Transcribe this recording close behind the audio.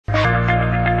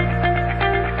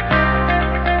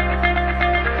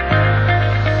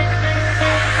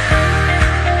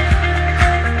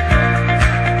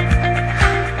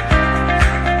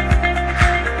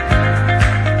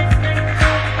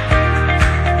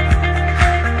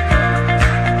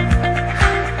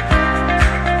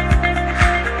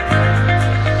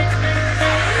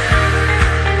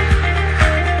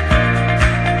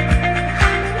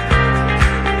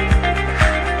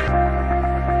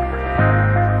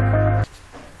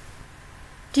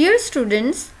Dear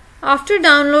students, after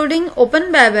downloading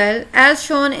OpenBabel as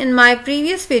shown in my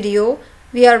previous video,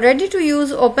 we are ready to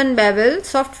use OpenBabel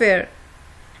software.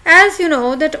 As you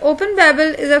know that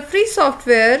OpenBabel is a free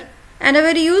software and a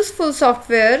very useful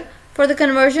software for the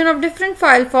conversion of different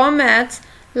file formats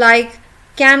like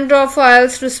CamDraw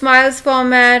files to Smiles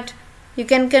format. You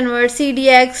can convert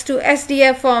CDX to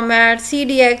SDF format,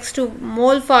 CDX to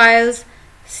mol files,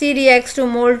 CDX to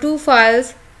mol2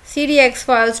 files, CDX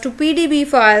files to PDB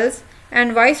files,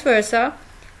 and vice versa.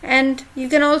 And you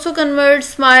can also convert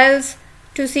Smiles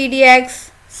to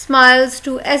CDX, Smiles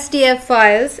to SDF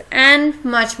files, and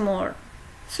much more.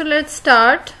 So let's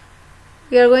start.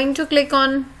 We are going to click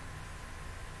on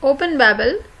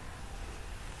OpenBabel.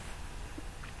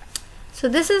 So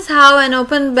this is how an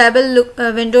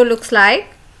OpenBabel window looks like.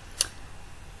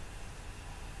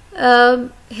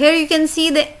 Here you can see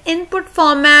the input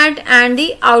format and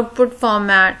the output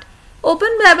format.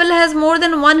 OpenBabel has more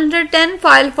than 110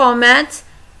 file formats,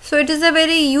 so it is a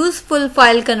very useful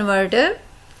file converter.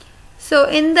 So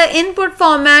in the input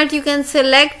format you can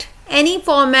select any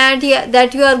format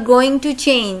that you are going to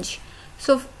change.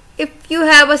 So if you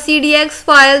have a CDX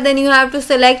file, then you have to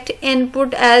select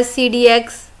input as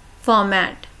CDX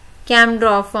format,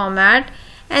 CamDraw format.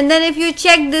 And then if you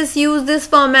check this, use this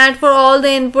format for all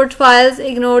the input files,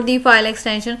 ignore the file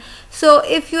extension. So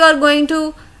if you are going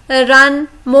to run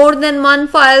more than one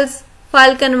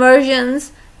file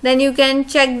conversions, then you can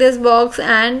check this box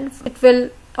and it will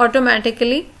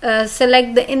automatically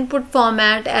select the input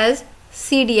format as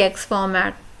CDX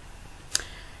format.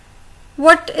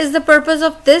 What is the purpose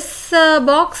of this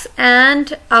box?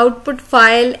 And output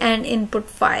file and input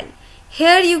file.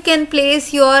 Here you can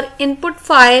place your input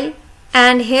file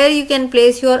and here you can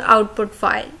place your output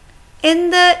file. In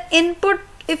the input,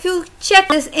 if you check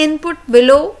this input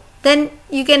below, then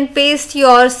you can paste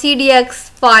your CDX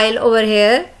file over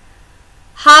here.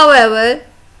 However,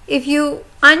 if you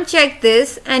uncheck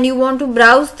this and you want to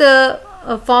browse the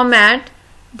format,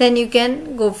 then you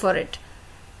can go for it.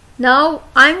 Now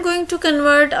I'm going to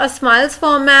convert a Smiles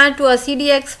format to a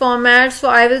CDX format, so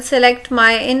I will select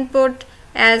my input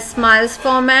as Smiles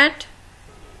format.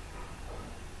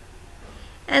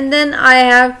 And then I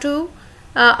have to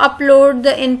upload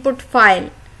the input file.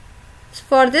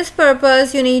 For this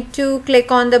purpose you need to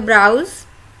click on the browse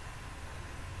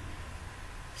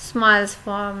Smiles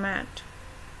format.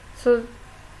 So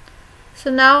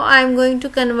now I am going to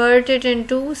convert it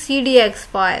into CDX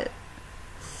file,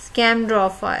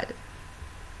 CamDraw file.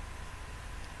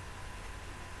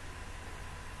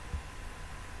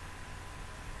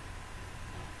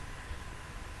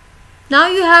 Now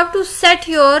you have to set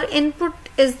your input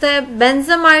is the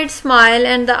benzamide smile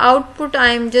and the output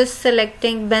I am just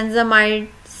selecting benzamide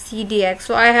CDX.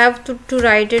 So I have to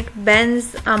write it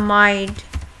benzamide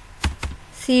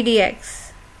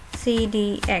CDX.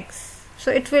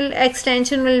 So it will,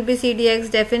 extension will be CDX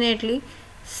definitely.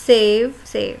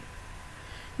 Save.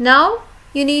 Now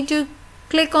you need to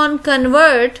click on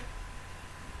convert.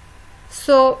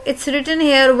 So it's written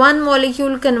here 1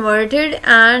 molecule converted,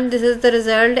 and this is the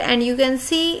result, and you can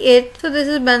see it. So this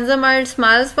is benzamide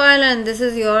Smiles file and this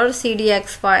is your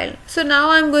CDX file. So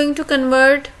now I'm going to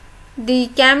convert the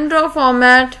CamDraw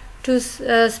format to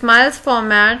Smiles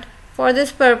format. For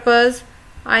this purpose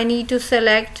I need to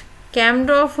select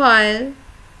CamDraw file.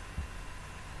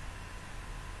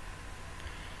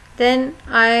 Then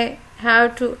I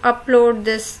have to upload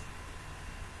this.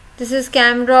 This is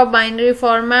CamDraw binary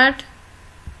format,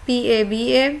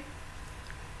 PABA.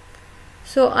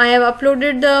 So I have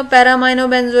uploaded the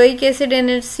para-aminobenzoic acid in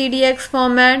its CDX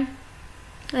format,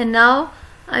 and now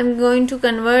I'm going to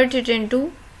convert it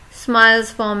into Smiles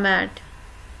format.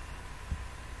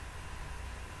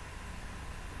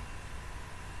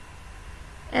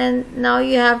 And now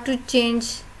you have to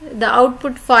change the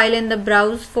output file in the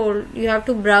browse folder. You have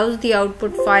to browse the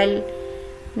output file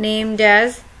named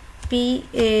as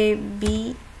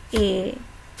PABA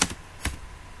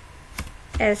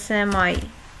SMI.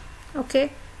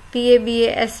 Okay,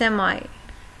 PABA SMI.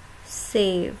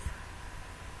 Save.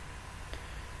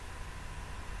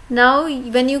 Now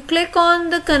when you click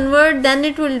on the convert, then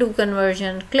it will do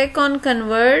conversion. Click on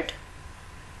convert.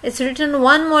 It's written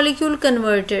 1 molecule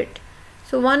converted.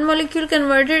 So 1 molecule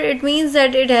converted, it means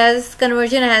that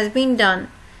conversion has been done.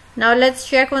 Now let's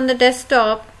check on the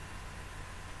desktop.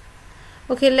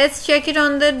 Okay, let's check it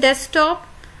on the desktop.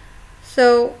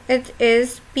 So it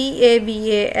is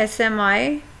PABA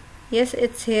SMI. Yes,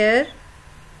 it's here.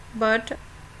 But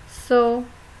so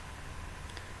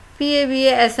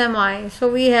PABA SMI. So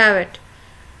we have it.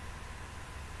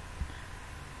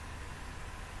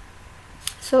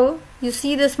 So you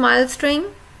see the smile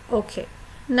string. Okay.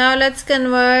 Now let's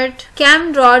convert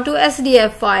CamDraw to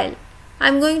SDF file.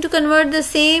 I'm going to convert the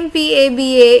same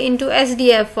PABA into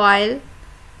SDF file.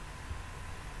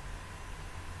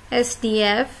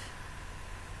 SDF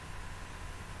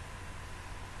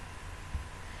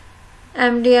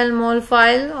MDL mol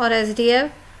file or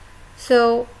SDF.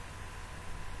 So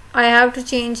I have to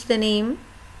change the name.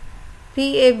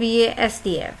 PABA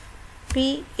SDF.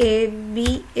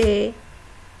 PABA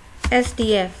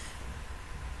SDF.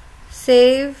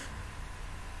 Save.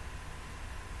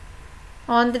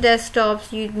 On the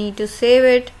desktops you need to save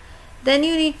it. Then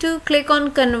you need to click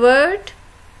on convert.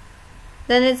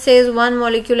 Then it says one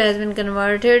molecule has been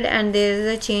converted and there is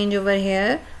a change over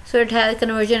here. So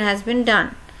conversion has been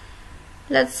done.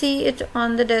 Let's see it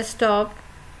on the desktop.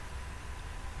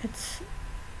 It's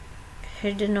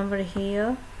hidden over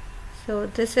here. So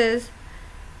this is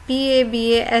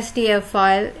PABA SDF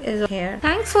file is here.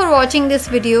 Thanks for watching this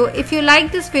video. If you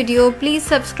like this video, please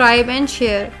subscribe and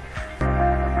share.